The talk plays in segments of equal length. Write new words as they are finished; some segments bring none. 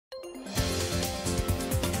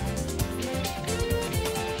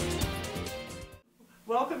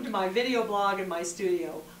Welcome to my video blog in my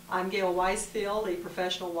studio. I'm Gayle Weisfield, a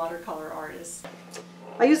professional watercolor artist.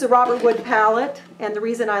 I use a Robert Wood palette, and the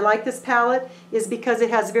reason I like this palette is because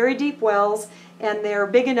it has very deep wells and they're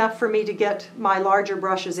big enough for me to get my larger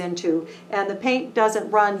brushes into, and the paint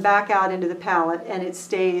doesn't run back out into the palette and it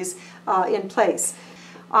stays in place.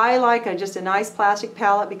 I like just a nice plastic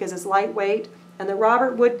palette because it's lightweight, and the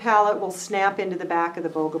Robert Wood palette will snap into the back of the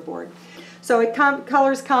Boga board. So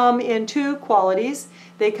colors come in two qualities.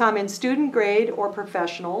 They come in student grade or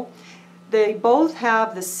professional. They both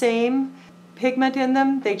have the same pigment in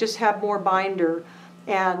them, they just have more binder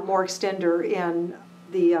and more extender in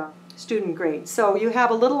the student grade. So you have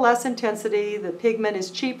a little less intensity, the pigment is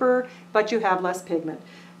cheaper, but you have less pigment.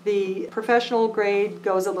 The professional grade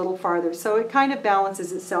goes a little farther, so it kind of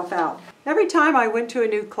balances itself out. Every time I went to a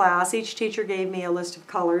new class, each teacher gave me a list of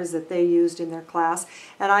colors that they used in their class,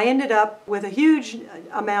 and I ended up with a huge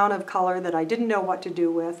amount of color that I didn't know what to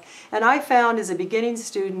do with. And I found as a beginning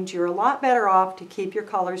student, you're a lot better off to keep your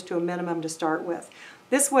colors to a minimum to start with.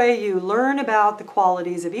 This way you learn about the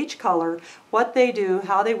qualities of each color, what they do,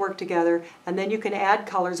 how they work together, and then you can add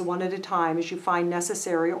colors one at a time as you find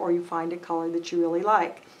necessary or you find a color that you really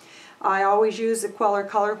like. I always use the Queller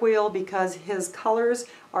color wheel because his colors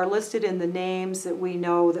are listed in the names that we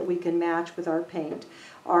know that we can match with our paint.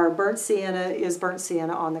 Our burnt sienna is burnt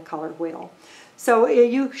sienna on the color wheel. So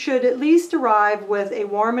you should at least arrive with a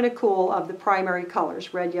warm and a cool of the primary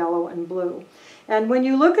colors, red, yellow, and blue. And when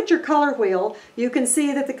you look at your color wheel, you can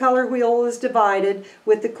see that the color wheel is divided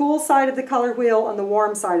with the cool side of the color wheel and the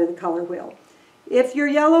warm side of the color wheel. If your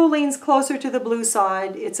yellow leans closer to the blue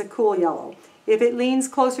side, it's a cool yellow. If it leans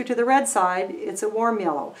closer to the red side, it's a warm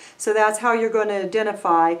yellow. So that's how you're going to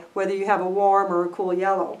identify whether you have a warm or a cool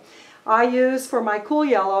yellow. For my cool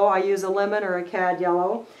yellow, I use a lemon or a cad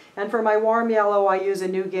yellow. And for my warm yellow, I use a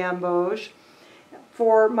new gamboge.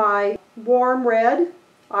 For my warm red,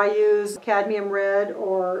 I use cadmium red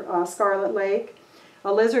or scarlet lake.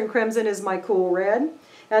 Alizarin crimson is my cool red.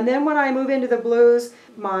 And then when I move into the blues,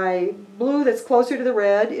 my blue that's closer to the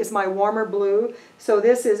red is my warmer blue. So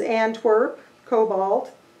this is Antwerp,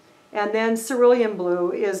 cobalt. And then cerulean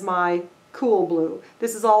blue is my cool blue.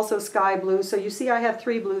 This is also sky blue, so you see I have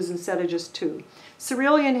 3 blues instead of just 2.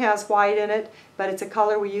 Cerulean has white in it, but it's a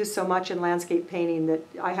color we use so much in landscape painting that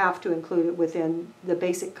I have to include it within the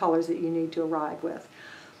basic colors that you need to arrive with.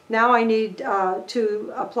 Now I need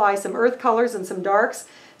to apply some earth colors and some darks,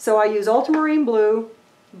 so I use ultramarine blue,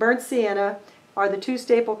 burnt sienna are the 2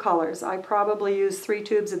 staple colors. I probably use 3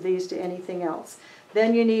 tubes of these to anything else.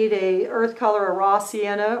 Then you need a earth color, a raw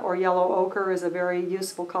sienna or yellow ochre is a very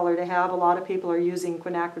useful color to have. A lot of people are using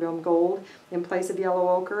quinacridone gold in place of yellow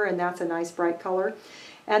ochre, and that's a nice bright color.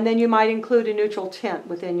 And then you might include a neutral tint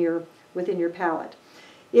within your palette.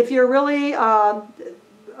 If you're really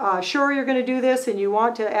sure you're going to do this and you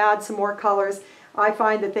want to add some more colors, I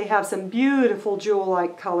find that they have some beautiful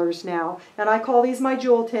jewel-like colors now, and I call these my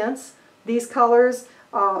jewel tints. These colors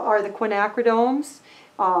are the quinacridones.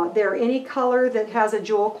 They're any color that has a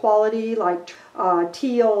jewel quality, like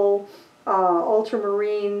teal,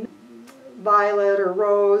 ultramarine, violet or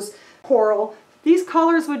rose, coral. These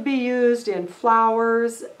colors would be used in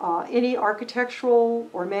flowers, any architectural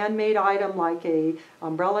or man-made item like a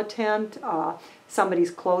umbrella tent,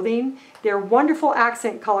 somebody's clothing. They're wonderful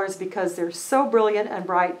accent colors because they're so brilliant and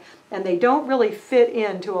bright, and they don't really fit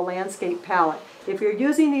into a landscape palette. If you're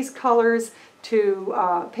using these colors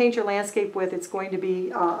to paint your landscape with, it's going to be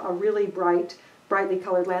a really brightly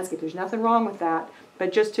colored landscape. There's nothing wrong with that,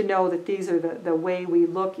 but just to know that these are the way we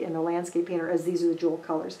look in the landscape painter, as these are the jewel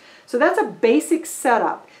colors. So that's a basic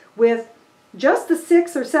setup with just the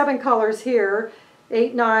 6 or 7 colors here,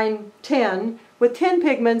 8, 9, 10. With 10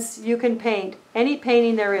 pigments, you can paint any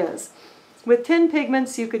painting there is. With 10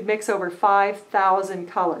 pigments, you could mix over 5,000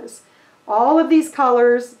 colors. All of these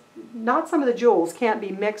colors, not some of the jewels, can't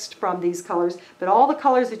be mixed from these colors, but all the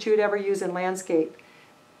colors that you would ever use in landscape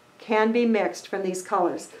can be mixed from these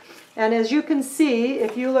colors. And as you can see,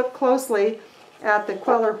 if you look closely at the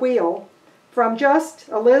Queller wheel, from just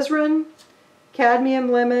alizarin,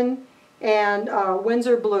 cadmium lemon, and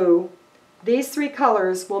Winsor blue, these 3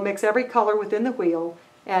 colors will mix every color within the wheel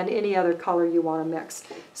and any other color you want to mix.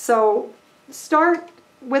 So start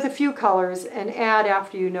with a few colors and add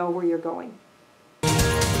after you know where you're going.